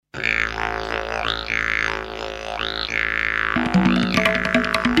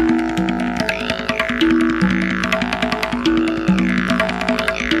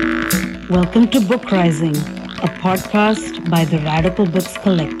Welcome to Book Rising, a podcast by the Radical Books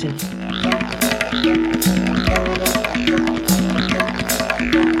Collective.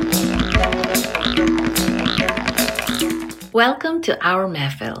 Welcome to our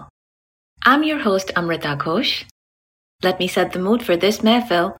Mehfil. I'm your host Amrita Ghosh. Let me set the mood for this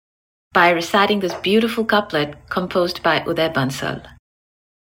Mehfil by reciting this beautiful couplet composed by Uday Bansal.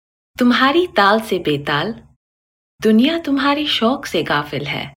 तुम्हारी ताल से बेताल, दुनिया तुम्हारी शौक से गाफिल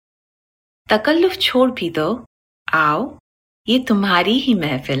है. तकल्लुफ छोड़ भी दो, आओ, ये तुम्हारी ही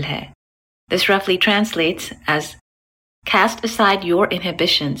महफिल है. This roughly translates as, cast aside your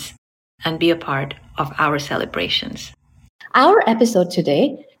inhibitions and be a part of our celebrations. Our episode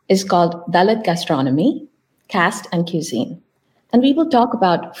today is called Dalit Gastronomy, Caste and Cuisine. And we will talk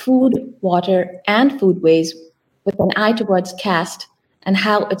about food, water, and foodways with an eye towards caste and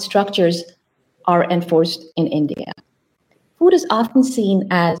how its structures are enforced in India. Food is often seen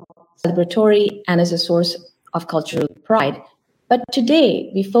as celebratory and as a source of cultural pride. But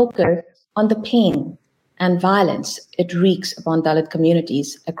today we focus on the pain and violence it wreaks upon Dalit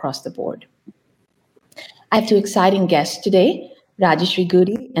communities across the board. I have two exciting guests today, Rajeshri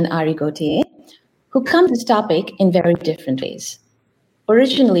Gudi and Ari Gautier, who come to this topic in very different ways.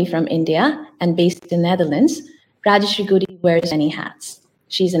 Originally from India and based in the Netherlands, Rajeshri Gudi wears many hats.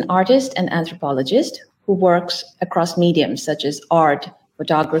 She's an artist and anthropologist who works across mediums such as art,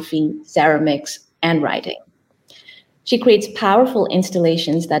 photography, ceramics, and writing. She creates powerful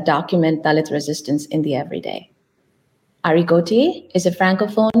installations that document Dalit resistance in the everyday. Ari Gautier is a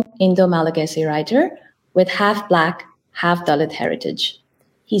francophone Indo-Malagasy writer with half Black, half Dalit heritage.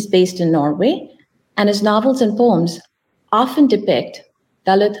 He's based in Norway, and his novels and poems often depict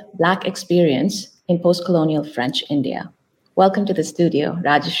Dalit Black experience in post-colonial French India. Welcome to the studio,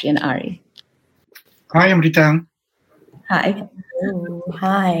 Rajeshri and Ari. Hi, Amrita. Hi. Oh,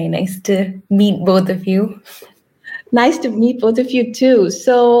 hi, nice to meet both of you. Nice to meet both of you too.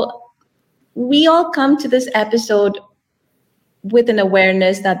 So we all come to this episode with an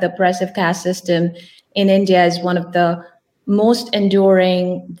awareness that the oppressive caste system in India is one of the most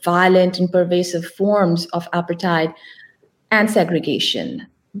enduring, violent, and pervasive forms of apartheid and segregation.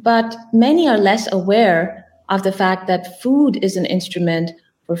 But many are less aware of the fact that food is an instrument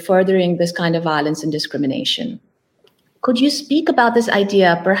for furthering this kind of violence and discrimination. Could you speak about this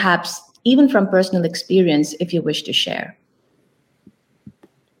idea, perhaps even from personal experience, if you wish to share?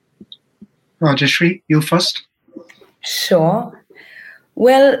 Rajeshri, you first. Sure.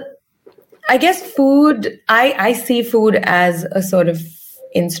 Well, I guess food, I see food as a sort of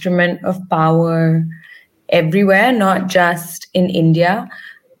instrument of power everywhere, not just in India.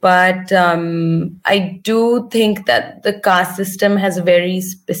 But I do think that the caste system has a very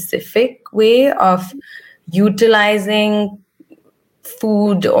specific way of utilizing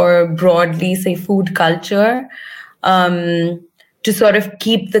food, or broadly say food culture, to sort of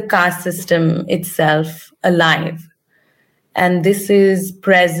keep the caste system itself alive. And this is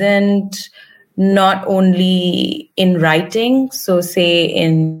present not only in writing, so say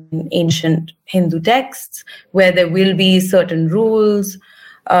in ancient Hindu texts, where there will be certain rules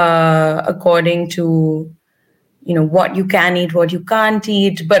according to, what you can eat, what you can't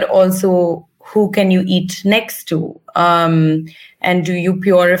eat, but also who can you eat next to, and do you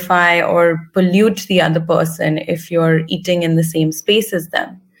purify or pollute the other person if you're eating in the same space as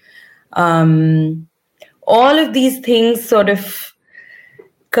them. All of these things sort of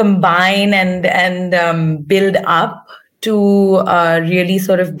combine and build up to really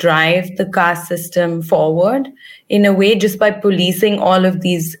sort of drive the caste system forward in a way, just by policing all of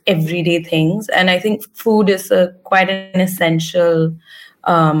these everyday things. And I think food is quite an essential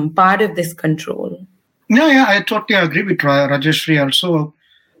part of this control. Yeah, I totally agree with Rajeshri. Also,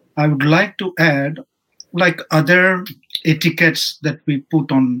 I would like to add, like other etiquettes that we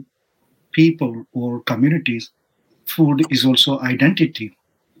put on people or communities, food is also identity.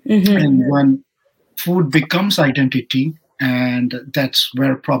 Mm-hmm. And when food becomes identity, and that's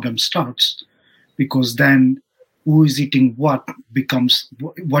where problem starts, because then who is eating what becomes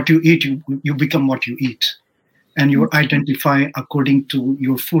what you eat. You become what you eat, and you identify according to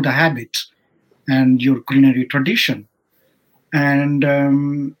your food habits and your culinary tradition. And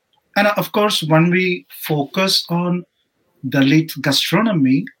of course, when we focus on Dalit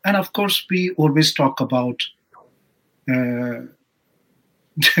gastronomy, and of course we always talk about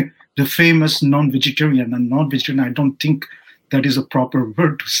the famous non-vegetarian. And non-vegetarian, I don't think that is a proper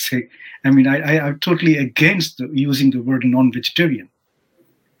word to say. I mean, I'm totally against using the word non-vegetarian.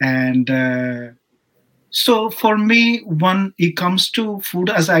 And so for me, when it comes to food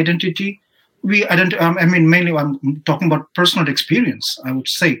as identity, mainly I'm talking about personal experience, I would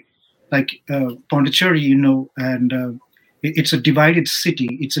say. like Pondicherry, and it's a divided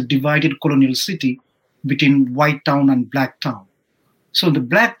city. It's a divided colonial city between white town and black town. So the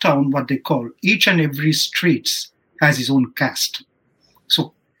black town, what they call, each and every streets has its own caste.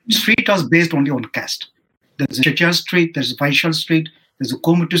 So street is based only on caste. There's a Chettiar Street, there's a Vaishal Street, there's a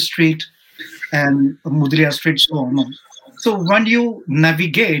Komutu Street, and a Mudaliar Street, so on. So when you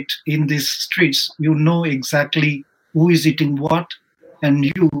navigate in these streets, you know exactly who is eating what, and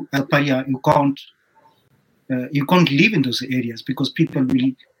you, as a pariah, you can't live in those areas because people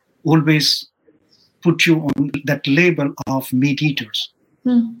will always put you on that label of meat eaters.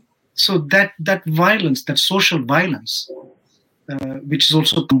 So that violence, that social violence, which is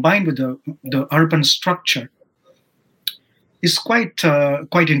also combined with the urban structure, is quite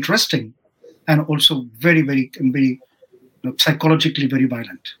interesting, and also very, very, very psychologically very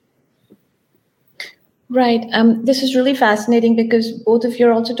violent. Right. This is really fascinating because both of you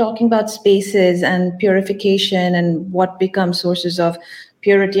are also talking about spaces and purification and what becomes sources of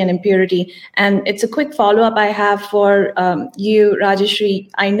purity and impurity. And it's a quick follow-up I have for you, Rajeshri.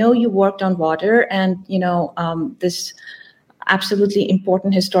 I know you worked on water and, this absolutely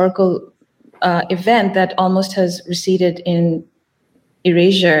important historical event that almost has receded in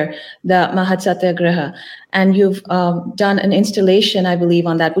erasure, the Mahat Satyagraha, and you've done an installation, I believe,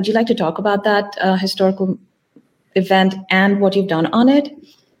 on that. Would you like to talk about that historical event and what you've done on it?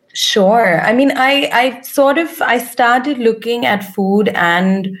 Sure. I mean, I started looking at food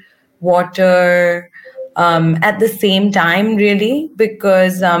and water at the same time, really,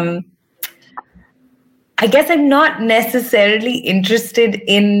 because I guess I'm not necessarily interested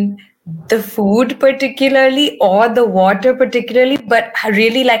in the food particularly or the water particularly, but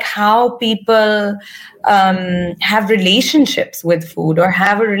really like how people have relationships with food or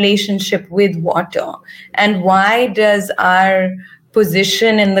have a relationship with water, and why does our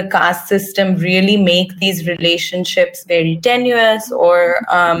position in the caste system really make these relationships very tenuous or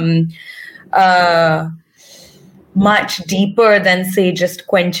much deeper than, say, just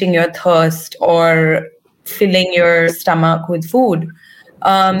quenching your thirst or filling your stomach with food.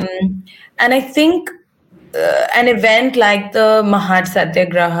 And I think an event like the Mahat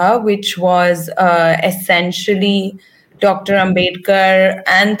Satyagraha, which was essentially Dr. Ambedkar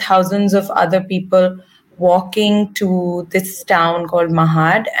and thousands of other people walking to this town called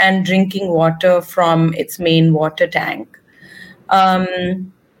Mahat and drinking water from its main water tank. As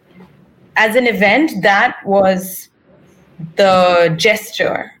an event, that was the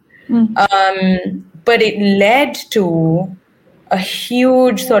gesture. But it led to a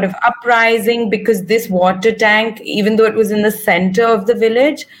huge sort of uprising because this water tank, even though it was in the center of the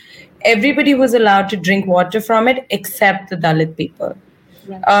village, everybody was allowed to drink water from it except the Dalit people.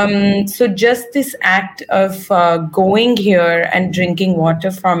 Right. So just this act of going here and drinking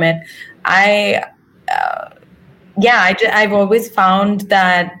water from it, I've always found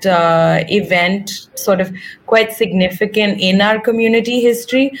that event sort of quite significant in our community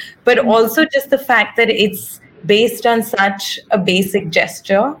history, but also just the fact that it's based on such a basic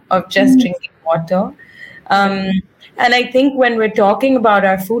gesture of just drinking water. And I think when we're talking about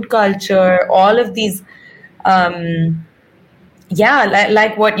our food culture, all of these, like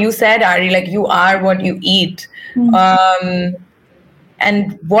what you said, Ari, like you are what you eat.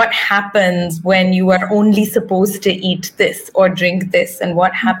 And what happens when you are only supposed to eat this or drink this, and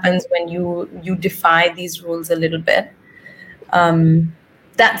what happens when you defy these rules a little bit.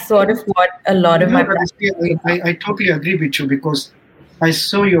 That's sort of what a lot of my... I totally agree with you because I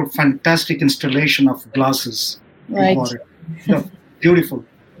saw your fantastic installation of glasses. Right. Beautiful.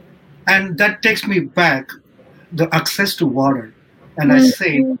 And that takes me back, the access to water. And I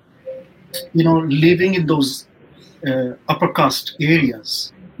say, living in those upper caste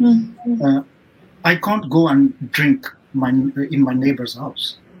areas, I can't go and drink in my neighbor's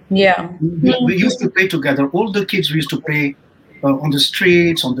house. Yeah. We used to play together. All the kids, we used to play on the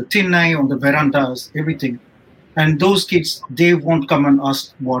streets, on the tinai, on the verandas, everything. And those kids, they won't come and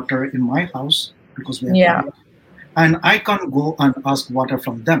ask water in my house because we have water. And I can't go and ask water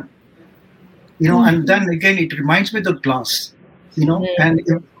from them. And then again, it reminds me of the glass, and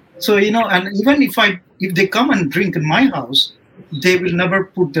so, and even if they come and drink in my house, they will never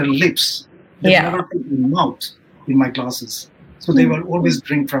put their lips, they will never put their mouth in my glasses. So they will always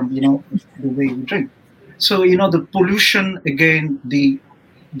drink from, the way we drink. So, the pollution, again, the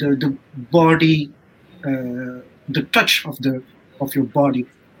body, the touch of your body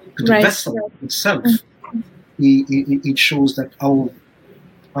to the vessel itself, it shows that how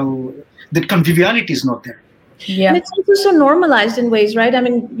the conviviality is not there. Yeah. And it's also so normalized in ways, right? I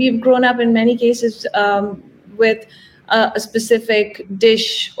mean, we've grown up in many cases with a specific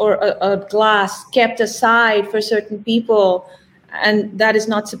dish or a glass kept aside for certain people, and that is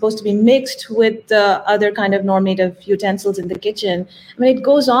not supposed to be mixed with the other kind of normative utensils in the kitchen. I mean, it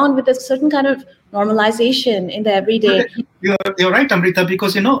goes on with a certain kind of normalization in the everyday. You're right, Amrita,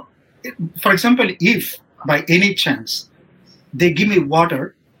 because, for example, if by any chance they give me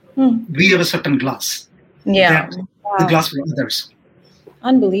water, we have a certain glass. Yeah. The glass for others.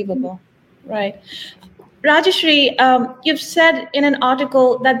 Unbelievable. Right. Rajeshri, you've said in an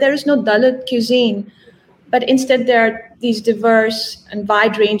article that there is no Dalit cuisine, but instead there are these diverse and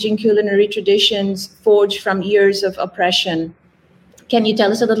wide-ranging culinary traditions forged from years of oppression. Can you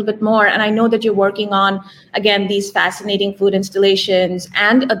tell us a little bit more? And I know that you're working on, again, these fascinating food installations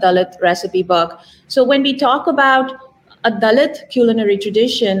and a Dalit recipe book. So when we talk about a Dalit culinary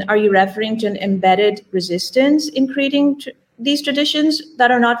tradition, are you referring to an embedded resistance in creating these traditions that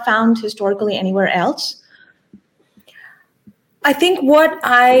are not found historically anywhere else? I think what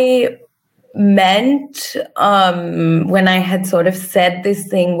I meant when I had sort of said this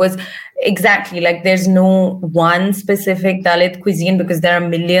thing was exactly like there's no one specific Dalit cuisine because there are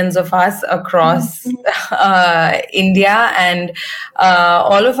millions of us across India, and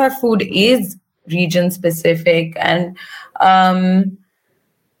all of our food is region specific. And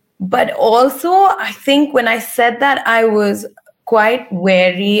but also I think when I said that, I was quite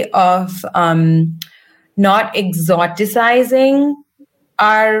wary of not exoticizing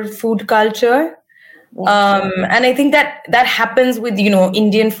our food culture. And I think that happens with,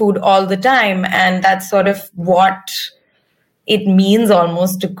 Indian food all the time. And that's sort of what it means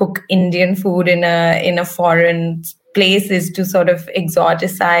almost to cook Indian food in a foreign place, is to sort of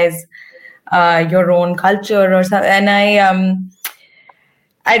exoticize your own culture or something. And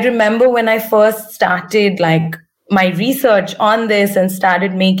I remember when I first started like my research on this and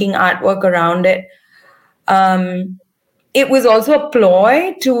started making artwork around it, it was also a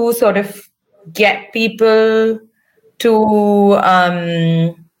ploy to sort of get people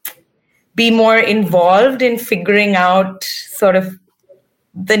to be more involved in figuring out sort of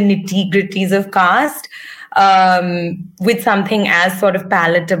the nitty-gritties of caste with something as sort of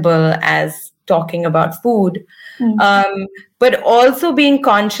palatable as talking about food. But also being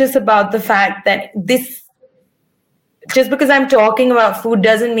conscious about the fact that this, just because I'm talking about food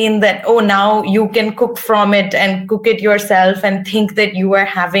doesn't mean that, now you can cook from it and cook it yourself and think that you are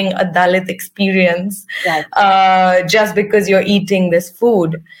having a Dalit experience just because you're eating this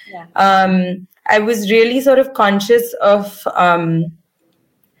food. Yeah. I was really sort of conscious of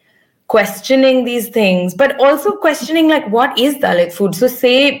questioning these things, but also questioning like, what is Dalit food? So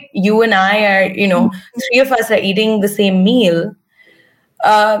say you and I are, three of us are eating the same meal.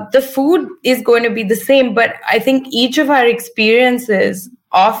 The food is going to be the same, but I think each of our experiences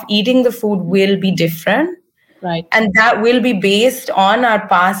of eating the food will be different. Right. And that will be based on our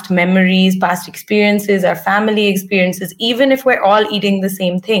past memories, past experiences, our family experiences, even if we're all eating the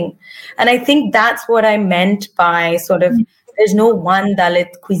same thing. And I think that's what I meant by sort of, there's no one Dalit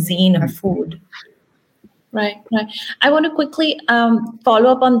cuisine or food. Right. I want to quickly follow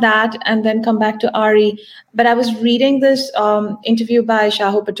up on that and then come back to Ari. But I was reading this interview by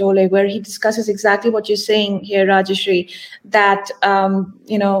Shahu Patole where he discusses exactly what you're saying here, Rajeshri, that,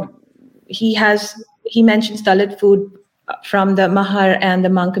 he mentions Dalit food from the Mahar and the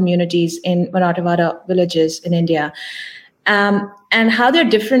Mang communities in Marathwada villages in India. And how they're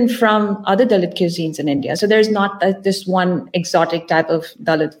different from other Dalit cuisines in India. So there's not this one exotic type of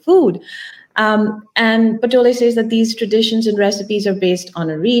Dalit food. And Patole says that these traditions and recipes are based on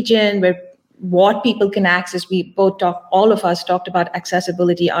a region where what people can access. All of us talked about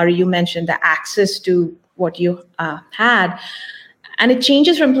accessibility. Ari, you mentioned the access to what you had. And it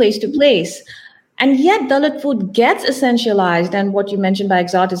changes from place to place. And yet Dalit food gets essentialized, and what you mentioned by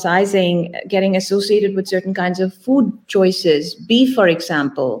exoticizing, getting associated with certain kinds of food choices, beef, for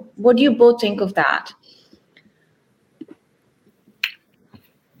example. What do you both think of that?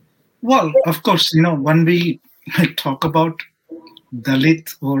 Well, of course, when we talk about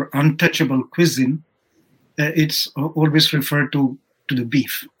Dalit or untouchable cuisine, it's always referred to the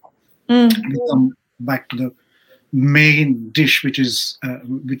beef. We come back to the main dish, which is a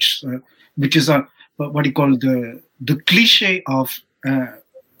what you call the cliche of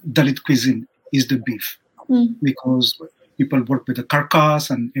Dalit cuisine is the beef, because people work with the carcass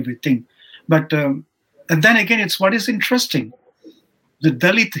and everything. But and then again, it's what is interesting. The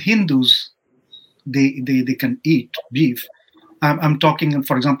Dalit Hindus, they can eat beef. I'm talking,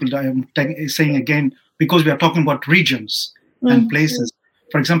 for example, I'm saying again, because we are talking about regions and places.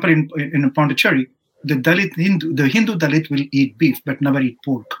 For example, in Pondicherry, the Hindu Dalit will eat beef but never eat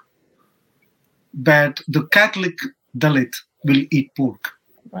pork. But the Catholic Dalit will eat pork.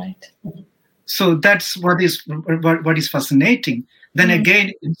 Right. So that's what is fascinating. Then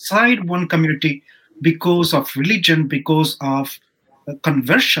again, inside one community, because of religion, because of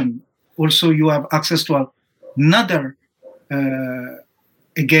conversion, also you have access to another,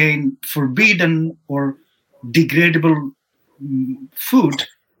 again, forbidden or degradable food.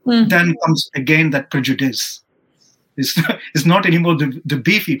 Then comes again that prejudice. It's not anymore the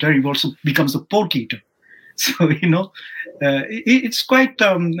beef eater, he also becomes a pork eater. So, it's quite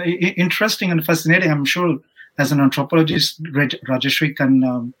interesting and fascinating. I'm sure as an anthropologist, Rajeshri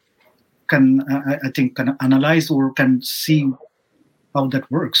can analyze or can see how that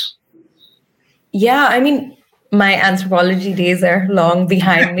works. Yeah, I mean, my anthropology days are long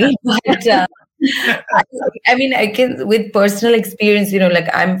behind me, but I mean, I can, with personal experience, like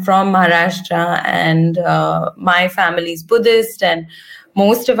I'm from Maharashtra and my family is Buddhist, and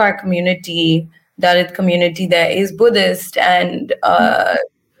most of our community, Dalit community there, is Buddhist, and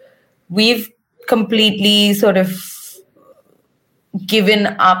we've completely sort of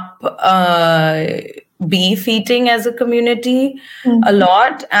given up beef eating as a community a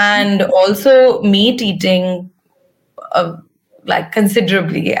lot, and also meat eating like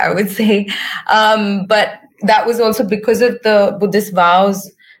considerably, I would say. But that was also because of the Buddhist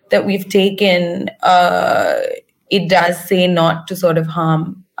vows that we've taken. It does say not to sort of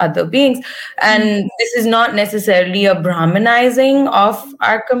harm other beings. And this is not necessarily a Brahmanizing of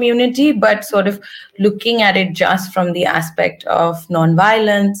our community, but sort of looking at it just from the aspect of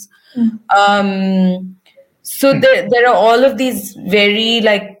nonviolence. So there are all of these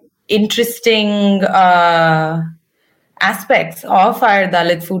very interesting aspects of our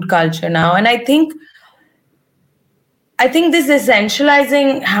Dalit food culture now. And I think this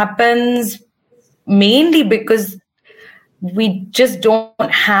essentializing happens mainly because we just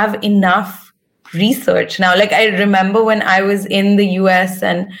don't have enough research now. Like, I remember when I was in the US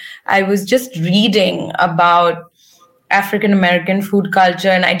and I was just reading about African American food culture,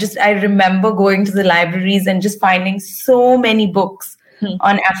 and I remember going to the libraries and just finding so many books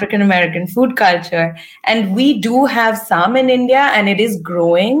on African American food culture. And we do have some in India, and it is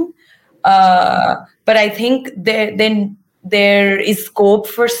growing. But I think there is scope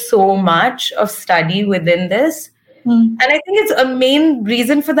for so much of study within this. And I think it's a main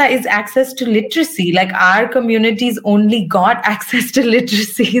reason for that is access to literacy. Like, our communities only got access to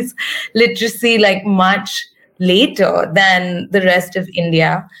literacy like much later than the rest of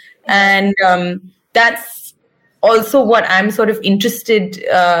India. And that's also what I'm sort of interested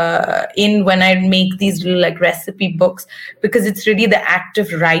in when I make these little recipe books, because it's really the act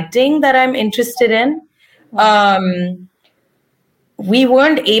of writing that I'm interested in. We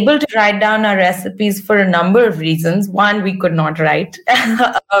weren't able to write down our recipes for a number of reasons. One, we could not write.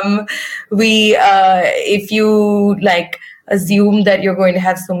 If you assume that you're going to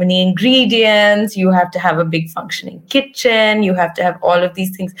have so many ingredients, you have to have a big functioning kitchen, you have to have all of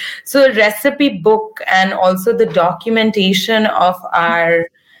these things. So a recipe book and also the documentation of our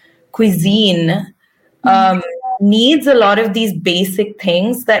cuisine needs a lot of these basic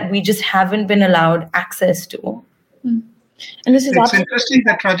things that we just haven't been allowed access to. And this is it's interesting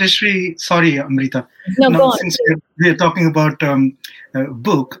that Rajeshri, sorry, Amrita. No, go on. Since we're talking about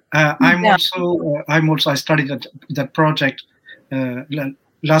book, I studied that project.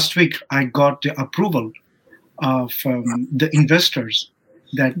 Last week, I got the approval of the investors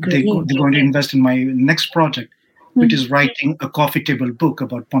that they're going to invest in my next project, which is writing a coffee table book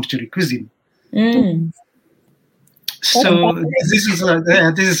about Pondicherry cuisine. So this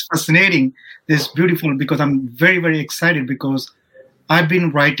is fascinating. This is beautiful, because I'm very, very excited, because I've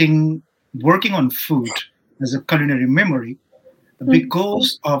been working on food as a culinary memory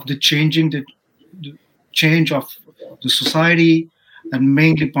because of the change of the society, and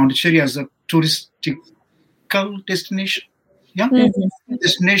mainly Pondicherry as a touristical destination.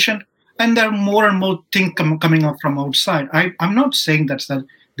 Destination, and there are more and more things coming up from outside. I'm not saying that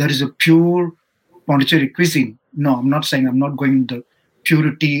there is a pure Pondicherry cuisine. No, I'm not saying. I'm not going the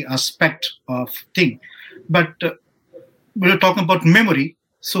purity aspect of thing, but we're talking about memory.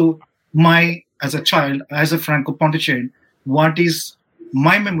 So as a child, as a Franco-Pondicherrian, what is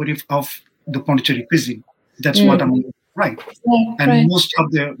my memory of the Pondicherry cuisine? That's what I'm right. And most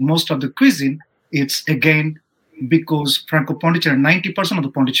of the cuisine, it's again because Franco-Pondicherrian, 90% of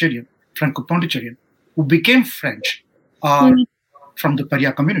the Pondicherrian, Franco-Pondicherrian, who became French, are from the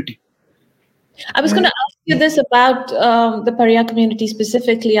Paria community. I was going to ask you this about the Paria community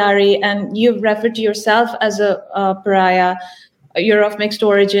specifically, Ari, and you've referred to yourself as a pariah. You're of mixed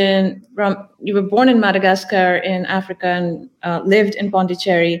origin. You were born in Madagascar in Africa and lived in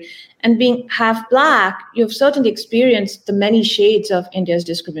Pondicherry. And being half Black, you've certainly experienced the many shades of India's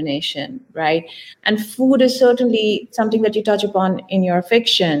discrimination, right? And food is certainly something that you touch upon in your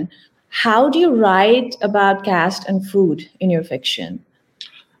fiction. How do you write about caste and food in your fiction?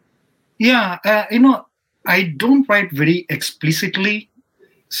 Yeah, I don't write very explicitly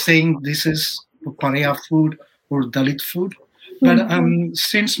saying this is Pariah food or Dalit food. But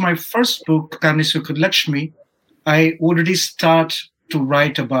since my first book, Karnisukad Lakshmi, I already start to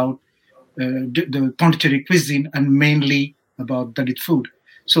write about the Pondicherry cuisine and mainly about Dalit food.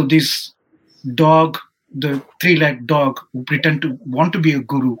 So this dog, the three-legged dog who pretend to want to be a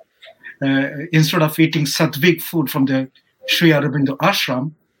guru, instead of eating sattvic food from the Sri Aurobindo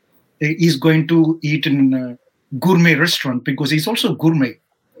ashram, is going to eat in a gourmet restaurant because he's also gourmet.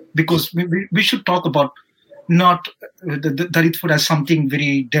 Because we should talk about not the Dalit food as something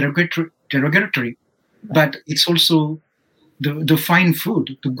very derogatory, but it's also the fine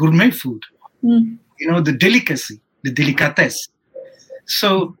food, the gourmet food, the delicacy, the delicatesse.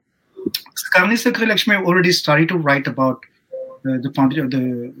 So, Karni Sakri Lakshmi already started to write about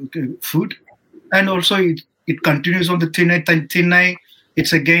the food, and also it continues on the Thinnai. Thinnai,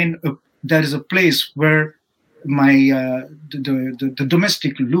 it's again there is a place where my the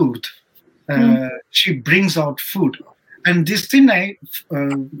domestic Lourdes, she brings out food, and this Thinnai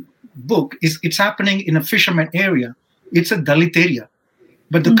book it's happening in a fisherman area. It's a Dalit area,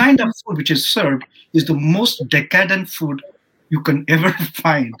 but the kind of food which is served is the most decadent food you can ever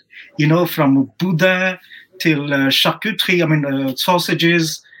find. From Buddha till charcuterie,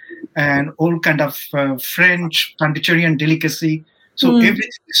 sausages and all kind of French Pondicherry delicacy. So everything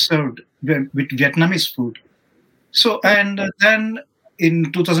is served with Vietnamese food. So, and then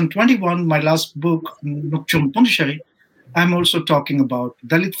in 2021, my last book, Nocturne Pondicherry, I'm also talking about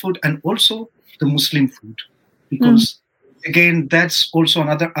Dalit food and also the Muslim food. Because, again, that's also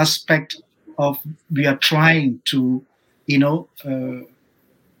another aspect of we are trying to,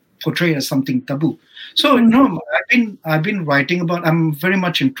 portray as something taboo. So, I've been writing about, I'm very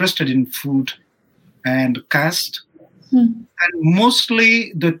much interested in food and caste. And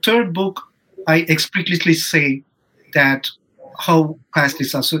mostly the third book, I explicitly say that how caste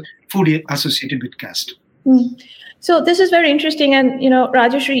is food is associated with caste. So this is very interesting. And,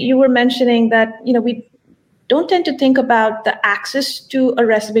 Rajeshri, you were mentioning that, we don't tend to think about the access to a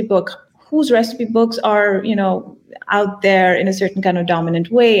recipe book, whose recipe books are, out there in a certain kind of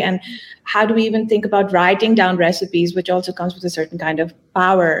dominant way. And how do we even think about writing down recipes, which also comes with a certain kind of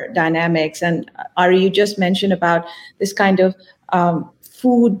power dynamics. And Ari, you just mentioned about this kind of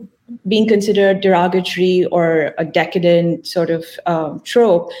food being considered derogatory or a decadent sort of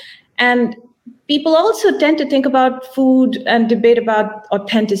trope. And people also tend to think about food and debate about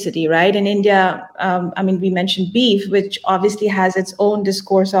authenticity, right? In India, we mentioned beef, which obviously has its own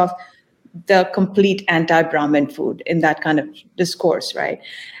discourse of the complete anti-Brahmin food in that kind of discourse, right?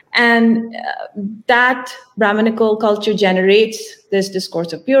 And that Brahminical culture generates this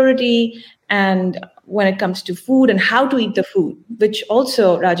discourse of purity. And when it comes to food and how to eat the food, which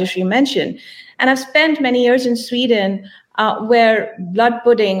also Rajeshri mentioned. And I've spent many years in Sweden where blood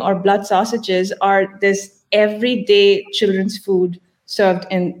pudding or blood sausages are this everyday children's food served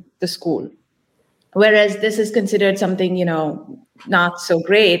in the school. Whereas this is considered something, not so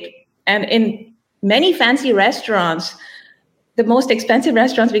great. And in many fancy restaurants, the most expensive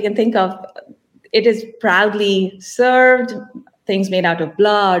restaurants we can think of, it is proudly served, things made out of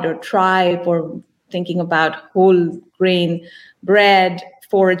blood or tripe, or thinking about whole grain bread,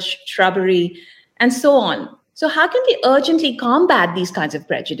 forage shrubbery, and so on. So how can we urgently combat these kinds of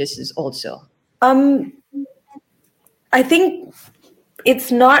prejudices also? I think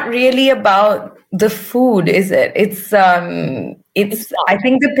it's not really about the food, is it? It's I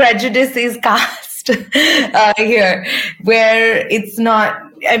think the prejudice is caste here, where it's not.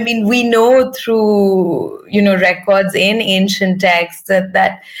 We know through records in ancient texts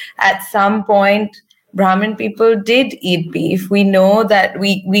that at some point Brahmin people did eat beef. We know that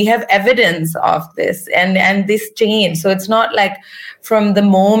we have evidence of this, and this changed. So it's not like from the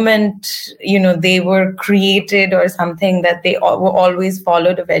moment they were created or something that they always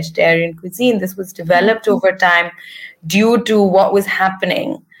followed a vegetarian cuisine. This was developed over time due to what was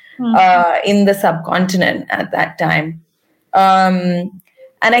happening in the subcontinent at that time.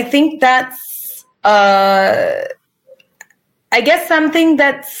 And I think that's, I guess, something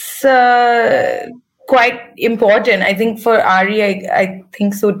that's quite important. I think for Ari, I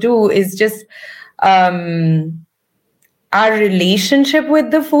think so too, is just our relationship with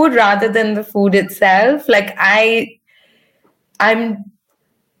the food rather than the food itself. Like I'm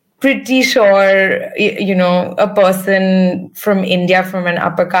pretty sure, a person from India, from an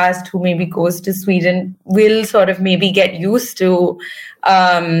upper caste who maybe goes to Sweden will sort of maybe get used to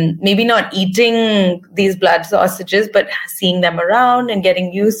maybe not eating these blood sausages, but seeing them around and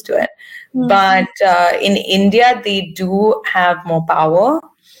getting used to it. But in India, they do have more power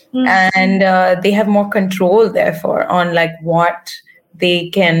and they have more control, therefore, on like what they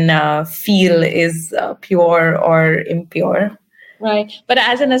can feel is pure or impure. Right. But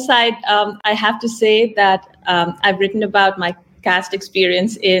as an aside, I have to say that I've written about my caste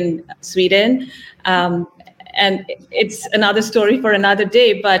experience in Sweden. And it's another story for another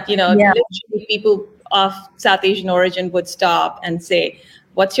day. But, literally people of South Asian origin would stop and say,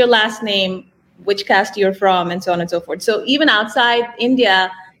 what's your last name, which caste you're from, and so on and so forth. So even outside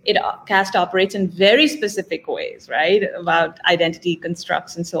India, caste operates in very specific ways, right? About identity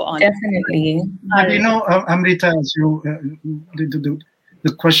constructs and so on. Definitely. But Amrita, as you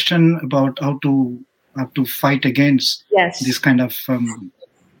the question about how to fight against this kind of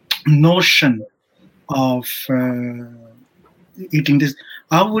notion of eating this,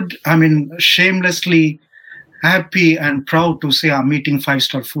 shamelessly happy and proud to say I'm eating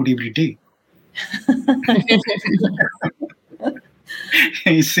 5-star food every day.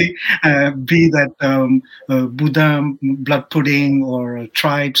 You see, be that Buddha blood pudding or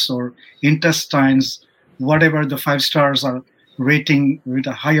tribes or intestines, whatever the 5 stars are rating with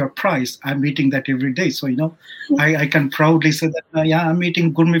a higher price, I'm eating that every day. So, I can proudly say that, I'm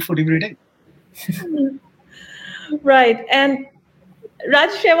eating gourmet food every day. Right. And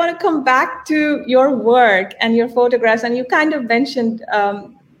Rajesh, I want to come back to your work and your photographs. And you kind of mentioned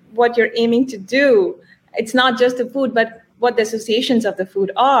what you're aiming to do. It's not just the food, but what the associations of the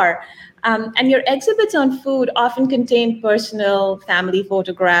food are. And your exhibits on food often contain personal family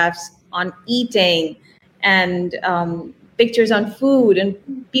photographs on eating and pictures on food and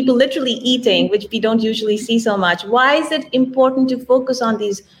people literally eating, which we don't usually see so much. Why is it important to focus on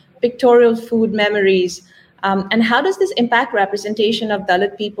these pictorial food memories? And how does this impact representation of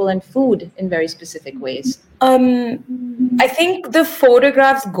Dalit people and food in very specific ways? I think the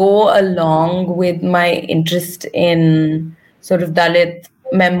photographs go along with my interest in sort of Dalit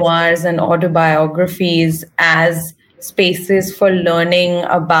memoirs and autobiographies as spaces for learning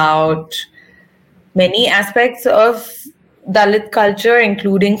about many aspects of Dalit culture,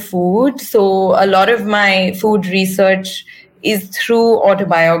 including food. So a lot of my food research is through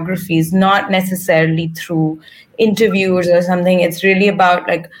autobiographies, not necessarily through interviews or something. It's really about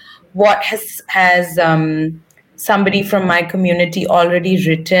like what has somebody from my community already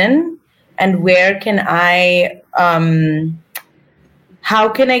written, and where can how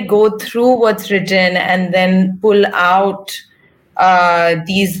can I go through what's written and then pull out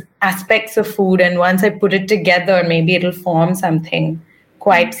these aspects of food, and once I put it together, maybe it'll form something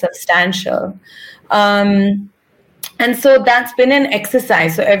quite substantial. And so that's been an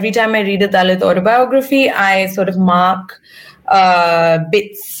exercise. So every time I read a Dalit autobiography, I sort of mark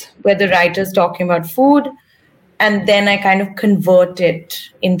bits where the writer's talking about food, and then I kind of convert it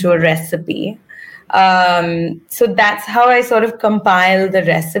into a recipe. So that's how I sort of compile the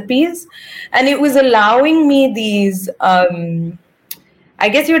recipes. And it was allowing me these, I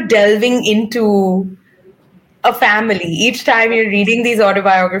guess you're delving into a family. Each time you're reading these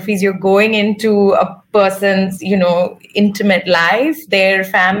autobiographies, you're going into a person's, intimate life, their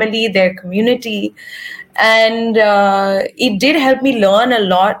family, their community. And it did help me learn a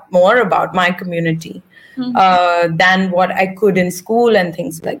lot more about my community than what I could in school and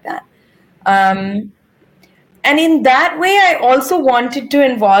things like that. And in that way, I also wanted to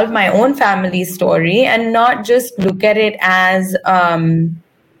involve my own family story and not just look at it as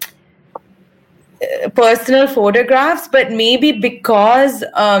personal photographs, but maybe because,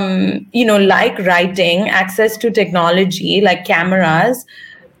 like writing, access to technology, like cameras,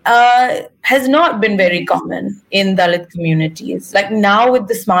 has not been very common in Dalit communities. Like now with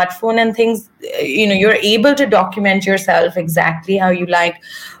the smartphone and things, you're able to document yourself exactly how you like.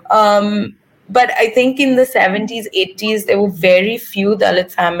 But I think in the 70s, 80s, there were very few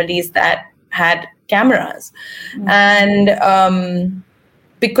Dalit families that had cameras. And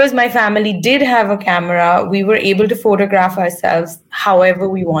because my family did have a camera, we were able to photograph ourselves however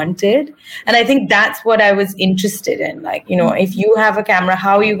we wanted. And I think that's what I was interested in. Like, if you have a camera,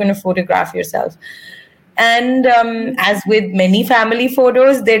 how are you going to photograph yourself? And as with many family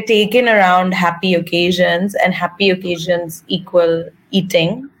photos, they're taken around happy occasions, and happy occasions equal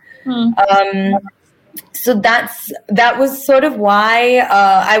eating. So that was sort of why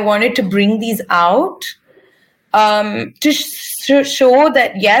I wanted to bring these out, to show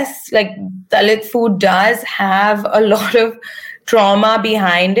that yes, like Dalit food does have a lot of trauma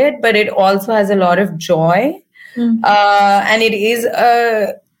behind it, but it also has a lot of joy. And it is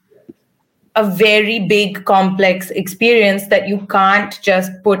a very big complex experience that you can't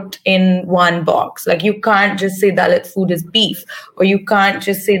just put in one box. Like you can't just say Dalit food is beef, or you can't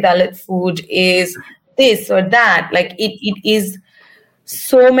just say Dalit food is this or that. Like it is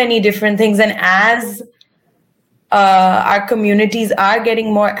so many different things. And as our communities are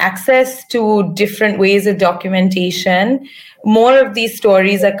getting more access to different ways of documentation, more of these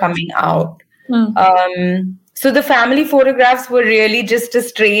stories are coming out. So the family photographs were really just a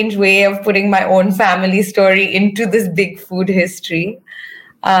strange way of putting my own family story into this big food history.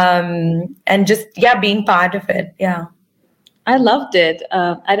 And just, being part of it. Yeah. I loved it.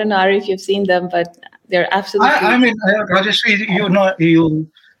 I don't know, Ari, if you've seen them, but they're absolutely... I mean, Rajeshri,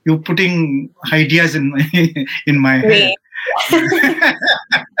 you're putting ideas in my head.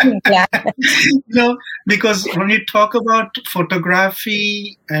 Because when you talk about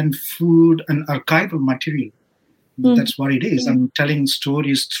photography and food and archival material, that's what it is. I'm telling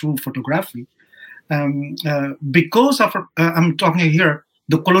stories through photography. Because of, I'm talking here,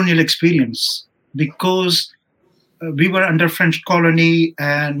 the colonial experience, because we were under French colony,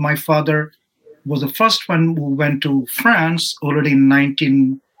 and my father was the first one who went to France already in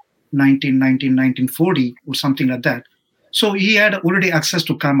 1940 or something like that. So he had already access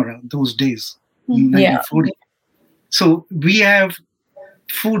to camera those days, in 1940. So we have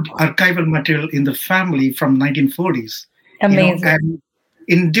food archival material in the family from 1940s. Amazing. And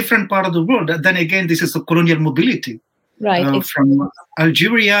in different part of the world. Then again, this is the colonial mobility. Right. From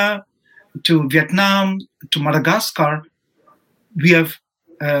Algeria to Vietnam to Madagascar, we have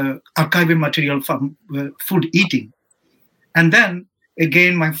archival material from food eating. And then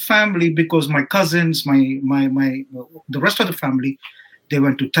again, my family, because my cousins, the rest of the family, they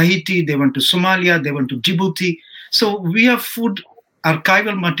went to Tahiti, they went to Somalia, they went to Djibouti. So we have food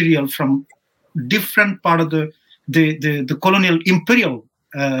archival material from different part of the colonial imperial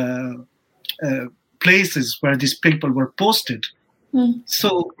places where these people were posted.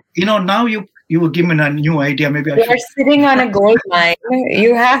 So, now you will give me a new idea. Maybe You're sitting on a gold mine.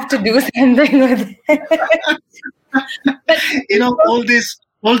 You have to do something with it.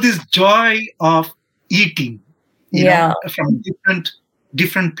 all this joy of eating, from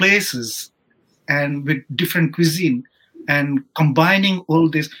different places and with different cuisine, and combining all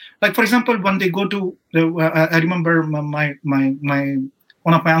this. Like, for example, when they go to, I remember my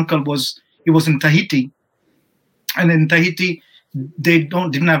one of my uncle was in Tahiti, and in Tahiti they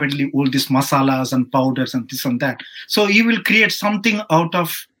didn't have really all these masalas and powders and this and that. So he will create something out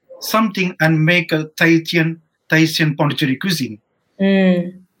of something and make a Tahitian Pondicherry cuisine.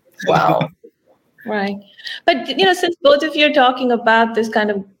 Wow. Right. But, since both of you are talking about this kind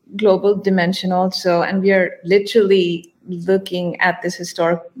of global dimension also, and we are literally looking at this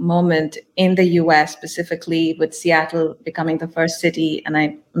historic moment in the US, specifically with Seattle becoming the first city, and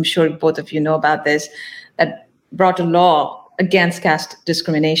I'm sure both of you know about this, that brought a law against caste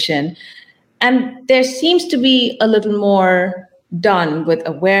discrimination. And there seems to be a little more done with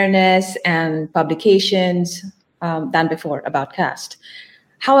awareness and publications than before about caste.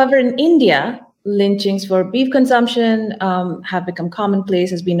 However, in India, lynchings for beef consumption have become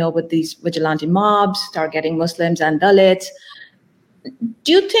commonplace, as we know, with these vigilante mobs targeting Muslims and Dalits.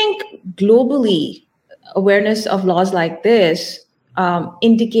 Do you think globally awareness of laws like this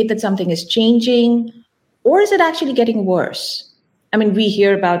indicate that something is changing, or is it actually getting worse? I mean, we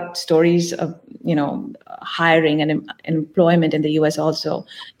hear about stories of, hiring and employment in the US also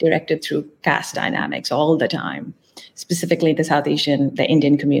directed through caste dynamics all the time, specifically the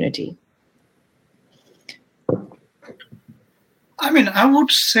Indian community. I mean, I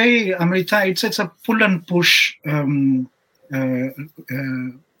would say, Amrita, it's a pull and push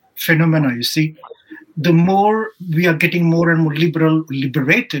phenomena, you see. The more we are getting more and more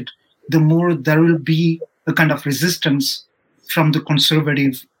liberated, the more there will be a kind of resistance from the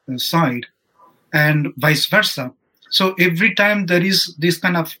conservative side, and vice versa. So every time there is this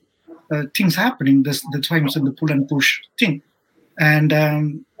kind of things happening, that's why I'm saying the pull and push thing. And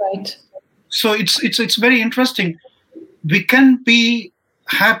right. So it's very interesting. We can be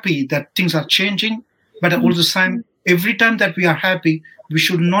happy that things are changing, but all the time, every time that we are happy, we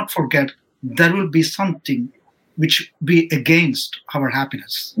should not forget there will be something which be against our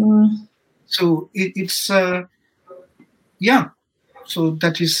happiness. So it's so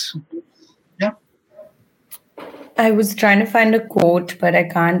that is, I was trying to find a quote, but I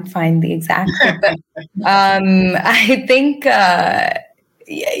can't find the exact quote. I think,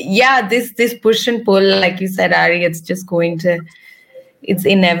 this push and pull, like you said, Ari, it's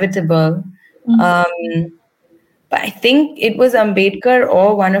inevitable. but I think it was Ambedkar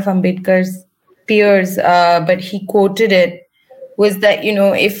or one of Ambedkar's peers, but he quoted it, was that,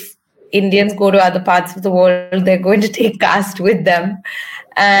 if Indians go to other parts of the world, they're going to take caste with them.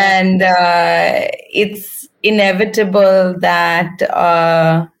 And it's inevitable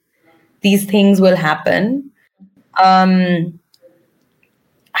that these things will happen. I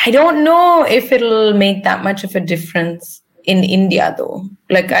don't know if it'll make that much of a difference in India, though.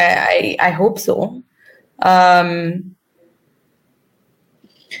 Like, I hope so.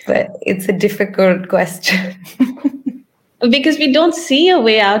 But it's a difficult question. Because we don't see a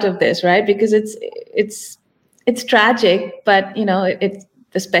way out of this, right? Because it's tragic, but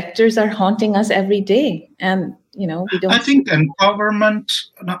the specters are haunting us every day, and we don't. I think empowerment,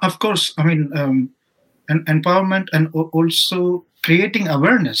 of course. I mean, empowerment and also creating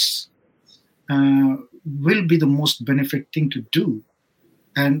awareness will be the most benefit thing to do.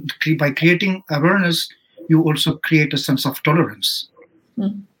 And by creating awareness, you also create a sense of tolerance.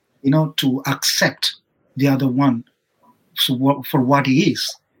 To accept the other one for what he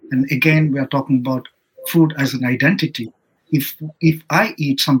is. And again, we are talking about food as an identity. If I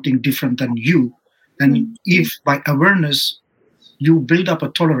eat something different than you, and if by awareness you build up a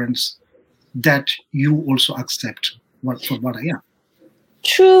tolerance that you also accept for what I am.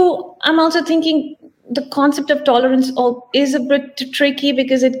 True. I'm also thinking the concept of tolerance is a bit tricky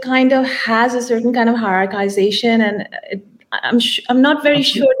because it kind of has a certain kind of hierarchization, and I'm not very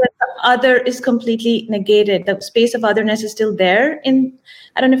sure that the other is completely negated. The space of otherness is still there. I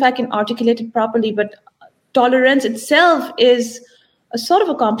don't know if I can articulate it properly, but tolerance itself is a sort of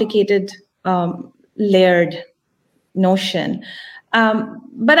a complicated, layered notion.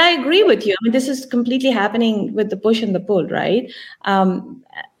 But I agree with you. I mean, this is completely happening with the push and the pull, right? And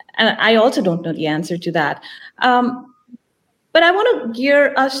I also don't know the answer to that. But I want to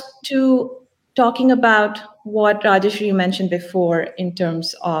gear us to talking about what Rajeshri you mentioned before in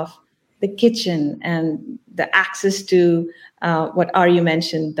terms of the kitchen and the access to what Aryu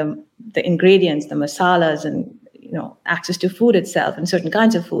mentioned, the ingredients, the masalas, and access to food itself and certain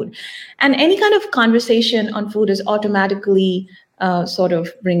kinds of food. And any kind of conversation on food is automatically sort of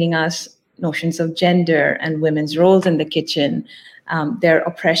bringing us notions of gender and women's roles in the kitchen, their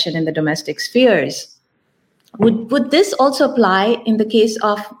oppression in the domestic spheres. Would this also apply in the case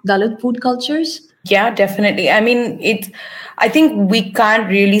of Dalit food cultures? Yeah, definitely. I mean, I think we can't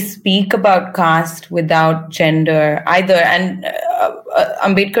really speak about caste without gender either. And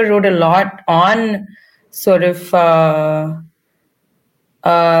Ambedkar wrote a lot on sort of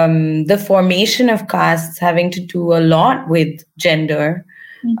the formation of castes having to do a lot with gender.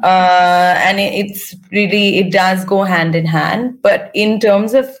 And it does go hand in hand. But in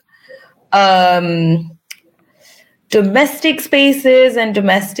terms of domestic spaces and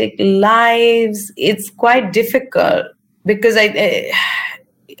domestic lives, it's quite difficult because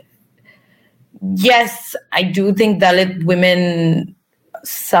yes, I do think Dalit women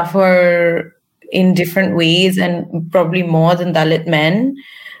suffer in different ways and probably more than Dalit men.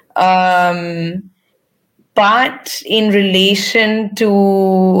 But in relation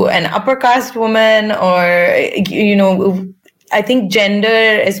to an upper caste woman or, I think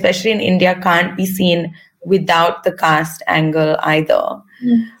gender, especially in India, can't be seen without the caste angle either.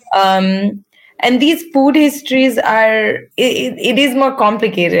 And these food histories it is more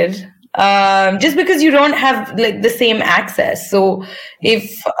complicated just because you don't have like the same access. So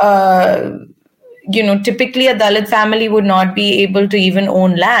if, typically a Dalit family would not be able to even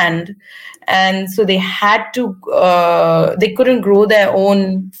own land. And so they had to, they couldn't grow their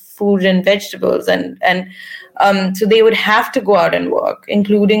own food and vegetables. And so they would have to go out and work,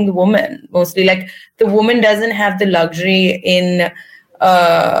 including the woman mostly. Like the woman doesn't have the luxury in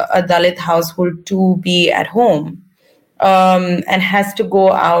a Dalit household to be at home and has to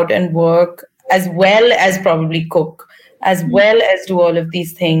go out and work as well as probably cook, as well as do all of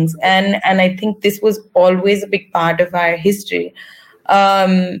these things. And I think this was always a big part of our history.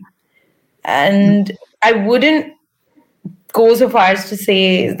 And I wouldn't go so far as to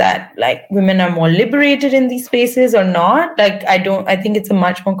say that like women are more liberated in these spaces or not. Like I think it's a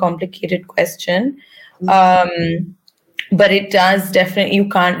much more complicated question. But it does definitely, you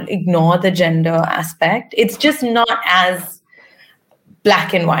can't ignore the gender aspect. It's just not as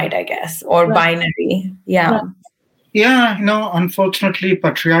black and white, I guess, or binary. Yeah. Right. Yeah, unfortunately,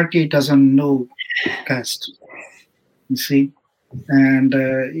 patriarchy doesn't know caste, you see. And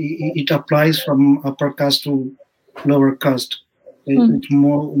it applies from upper caste to lower caste. It's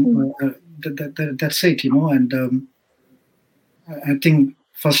more, that's it, and I think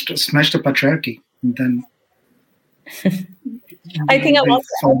first smash the patriarchy, and then I think I'm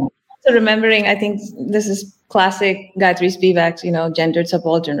also remembering, I think this is classic Gayatri Spivak's, gendered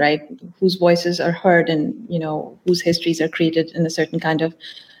subaltern, right? Whose voices are heard and, whose histories are created in a certain kind of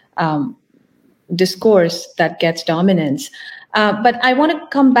discourse that gets dominance. But I want to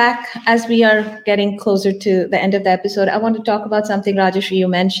come back as we are getting closer to the end of the episode. I want to talk about something, Rajeshri, you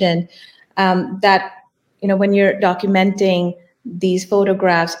mentioned, that, when you're documenting these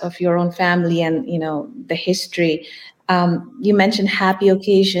photographs of your own family and, the history, you mentioned happy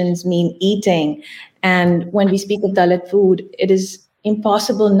occasions mean eating. And when we speak of Dalit food, it is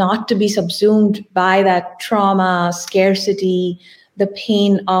impossible not to be subsumed by that trauma, scarcity, the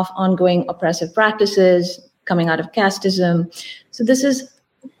pain of ongoing oppressive practices coming out of casteism. So this is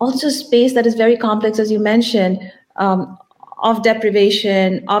also a space that is very complex, as you mentioned, of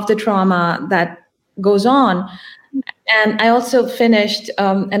deprivation, of the trauma that goes on. And I also finished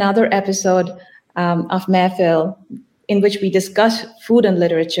another episode of Mehfil in which we discuss food and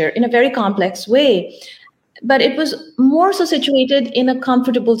literature in a very complex way. But it was more so situated in a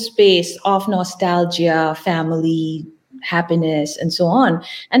comfortable space of nostalgia, family, happiness, and so on.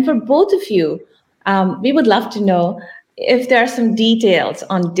 And for both of you, we would love to know if there are some details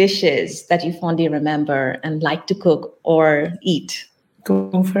on dishes that you fondly remember and like to cook or eat.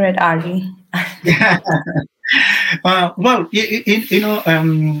 Go for it, Ari. Well,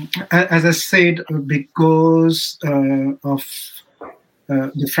 as I said, because of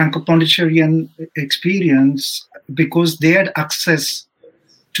the Franco-Pondicherrian experience, because they had access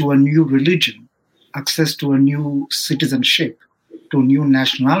to a new religion, access to a new citizenship, to a new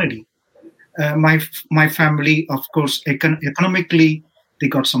nationality. My family, of course, economically, they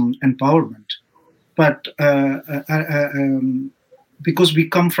got some empowerment. But because we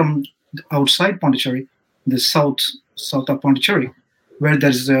come from outside Pondicherry, the south of Pondicherry, where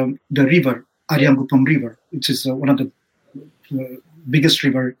there's the river, Ariangupam River, which is one of the biggest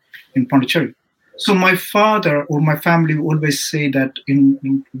river in Pondicherry. So my father or my family always say that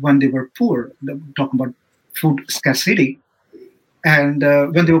when they were poor, talking about food scarcity, and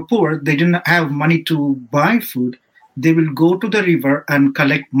when they were poor, they didn't have money to buy food. They will go to the river and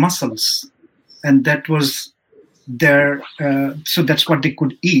collect mussels, and that was their. So that's what they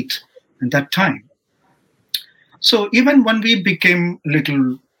could eat at that time. So even when we became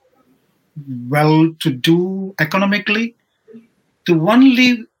little well-to-do economically, the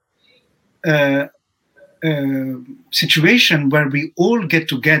only situation where we all get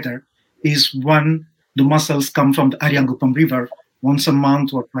together is when the mussels come from the Ariangupam River once a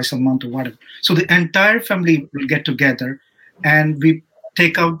month or twice a month or whatever. So the entire family will get together, and we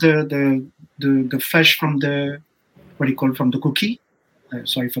take out the fish from the from the cookie.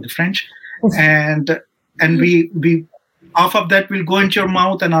 Sorry for the French, and we half of that will go into your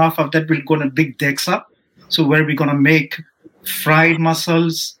mouth, and half of that will go in a big dexa. So where we're gonna make fried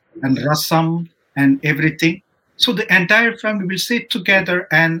mussels and rasam and everything. So the entire family will sit together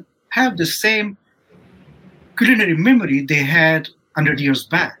and have the same culinary memory they had 100 years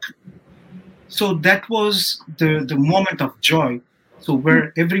back. So that was the moment of joy. So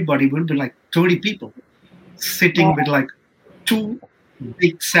where everybody will be like 30 people sitting with like 2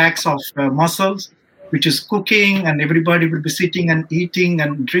 big sacks of mussels, which is cooking, and everybody will be sitting and eating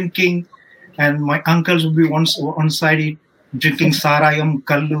and drinking. And my uncles will be on side drinking sarayam,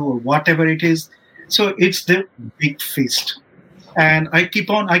 kallu, or whatever it is. So it's the big feast. And I keep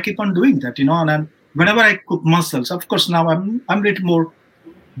on doing that, and whenever I cook mussels, of course now I'm a little more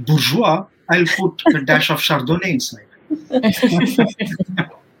bourgeois, I'll put a dash of Chardonnay inside.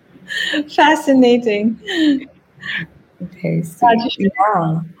 Fascinating. Okay, so,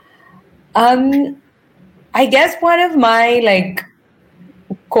 yeah. I guess one of my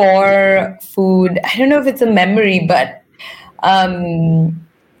core food, I don't know if it's a memory, but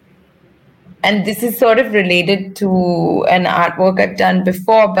and this is sort of related to an artwork I've done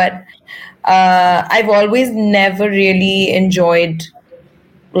before, but I've always never really enjoyed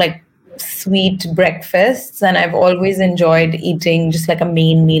sweet breakfasts, and I've always enjoyed eating just like a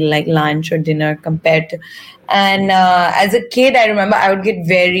main meal like lunch or dinner compared to, and as a kid I remember I would get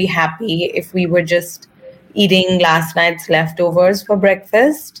very happy if we were just eating last night's leftovers for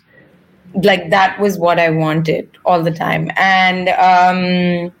breakfast. Like that was what I wanted all the time. And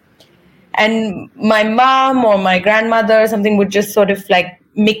my mom or my grandmother or something would just sort of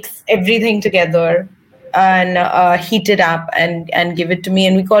mix everything together and heat it up and give it to me.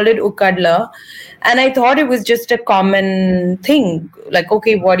 And we called it ukadla. And I thought it was just a common thing. Like,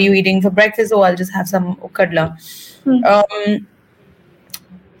 okay, what are you eating for breakfast? Oh, I'll just have some ukadla.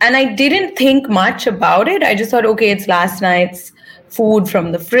 And I didn't think much about it. I just thought, okay, it's last night's food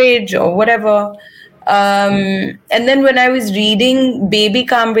from the fridge or whatever. And then when I was reading Baby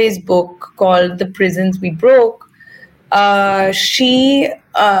Kambe's book called The Prisons We Broke, she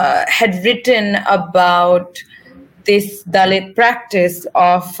had written about this Dalit practice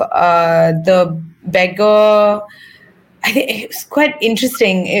of the beggar. I think it was quite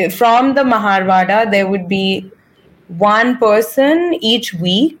interesting. From the Maharvada, there would be one person each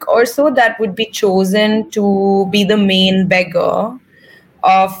week or so that would be chosen to be the main beggar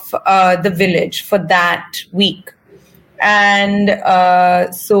of the village for that week. And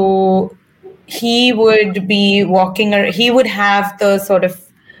so he would be walking, he would have the sort of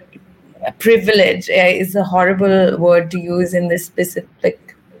privilege, is a horrible word to use in this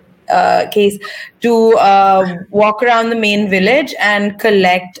specific case, to walk around the main village and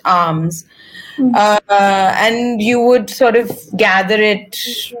collect alms. And you would sort of gather it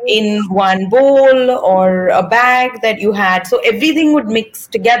in one bowl or a bag that you had. So everything would mix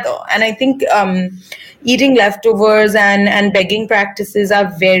together. And I think eating leftovers and begging practices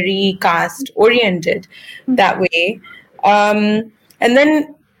are very caste oriented that way. And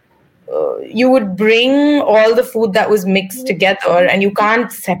then you would bring all the food that was mixed together, and you can't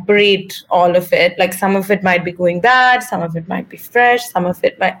separate all of it. Like some of it might be going bad, some of it might be fresh, some of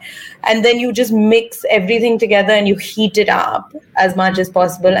it might, and then you just mix everything together and you heat it up as much as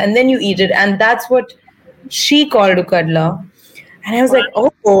possible, and then you eat it. And that's what she called ukadla. And I was like,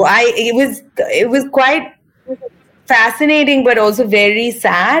 it was quite fascinating, but also very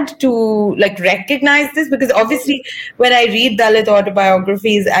sad to like recognize this, because obviously when I read Dalit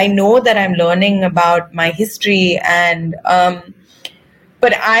autobiographies, I know that I'm learning about my history, and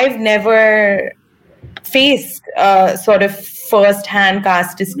but I've never faced sort of first-hand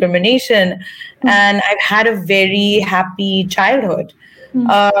caste discrimination, and I've had a very happy childhood.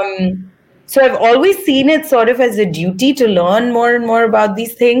 So I've always seen it sort of as a duty to learn more and more about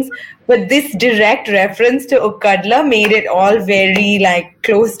these things. But this direct reference to ukadla made it all very like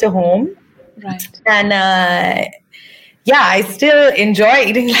close to home. Right. And I still enjoy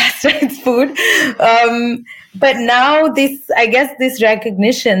eating last night's food. But now this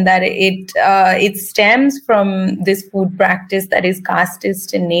recognition that it stems from this food practice that is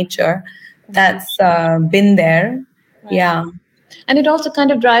casteist in nature, that's been there. Right. Yeah. And it also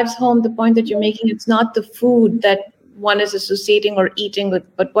kind of drives home the point that you're making. It's not the food that one is associating or eating with,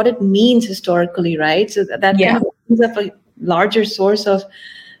 but what it means historically, right? So that kind of brings up a larger source of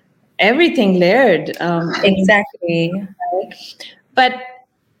everything layered. Exactly. But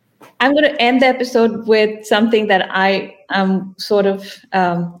I'm going to end the episode with something that I am sort of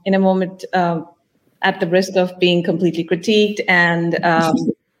in a moment at the risk of being completely critiqued and at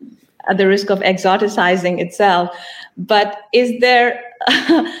the risk of exoticizing itself. But is there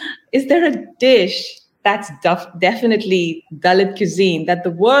a dish that's definitely Dalit cuisine that the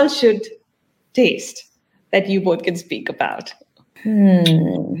world should taste that you both can speak about?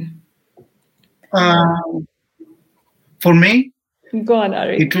 For me, Go on,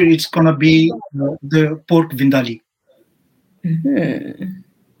 Ari. it's gonna be the pork vindali.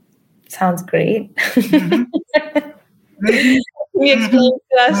 Sounds great. Can you explain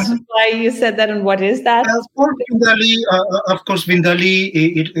to us why you said that and what is that? Pork vindali, of course, vindali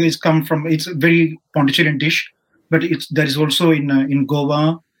it is come from. It's a very Pondicherry dish, but there is also in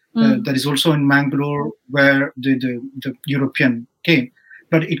Goa. There is also in Mangalore, where the European came,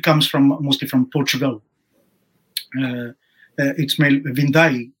 but it comes mostly from Portugal. It's made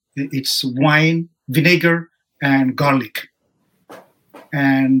vindai. It's wine, vinegar, and garlic.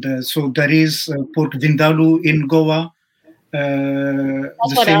 And so there is pork vindalu in Goa. The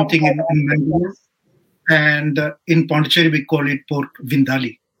same thing in Mangalore. And in Pondicherry, we call it pork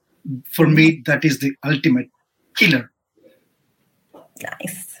vindali. For me, that is the ultimate killer.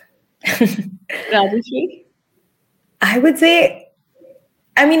 Nice. Rajeshri? I would say,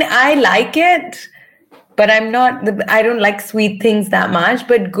 I like it, but I don't like sweet things that much.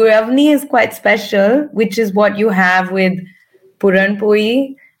 But guravni is quite special, which is what you have with puran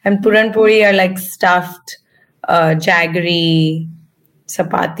poi. And puran poi are like stuffed jaggery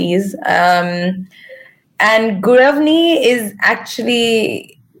chapatis. And guravni is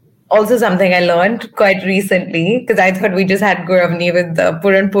actually also something I learned quite recently, because I thought we just had guravni with the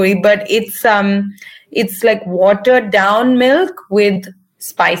puran poi, but it's like watered down milk with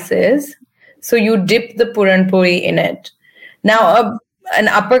spices. So you dip the puran poi in it. Now, an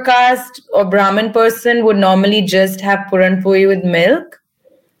upper caste or Brahmin person would normally just have puran poi with milk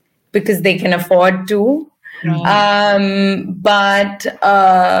because they can afford to. But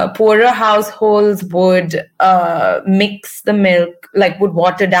poorer households would mix the milk, like would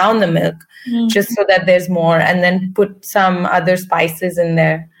water down the milk just so that there's more, and then put some other spices in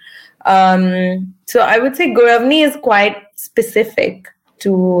there. So I would say Guravni is quite specific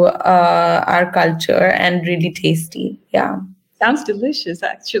to our culture and really tasty. Yeah. Sounds delicious,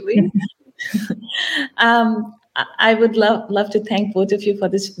 actually. I would love to thank both of you for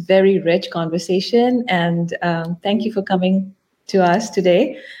this very rich conversation, and thank you for coming to us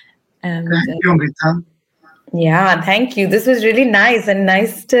today. And Thank you, Amrita. yeah, thank you. This was really nice and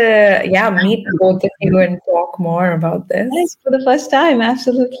nice to meet both of you and talk more about this. Yes, for the first time,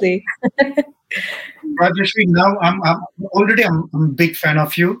 absolutely. Rajeshri, now I'm a big fan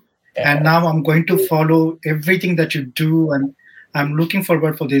of you, and now I'm going to follow everything that you do, and I'm looking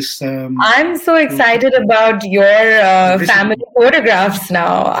forward for this. I'm so excited about your family photographs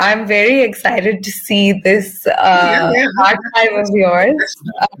now. I'm very excited to see this archive of yours. Let's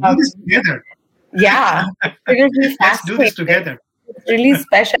do this together. Yeah, it'll be Let's do this together. It's really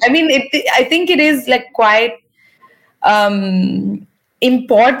special. I mean, I think it is like quite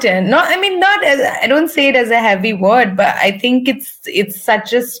important. Not as, I don't say it as a heavy word, but I think it's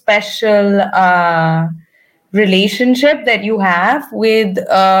such a special relationship that you have with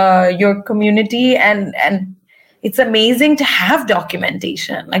your community, and it's amazing to have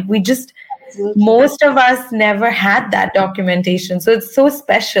documentation. Like most of us never had that documentation, so it's so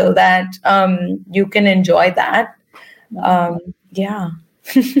special that you can enjoy that. Yeah.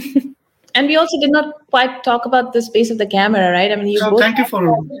 And we also did not quite talk about the space of the camera, right? I mean, thank you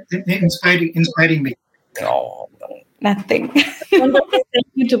for inspiring me. No, nothing. Thank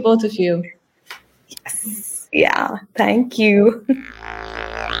you to both of you. Yes. Yeah, thank you.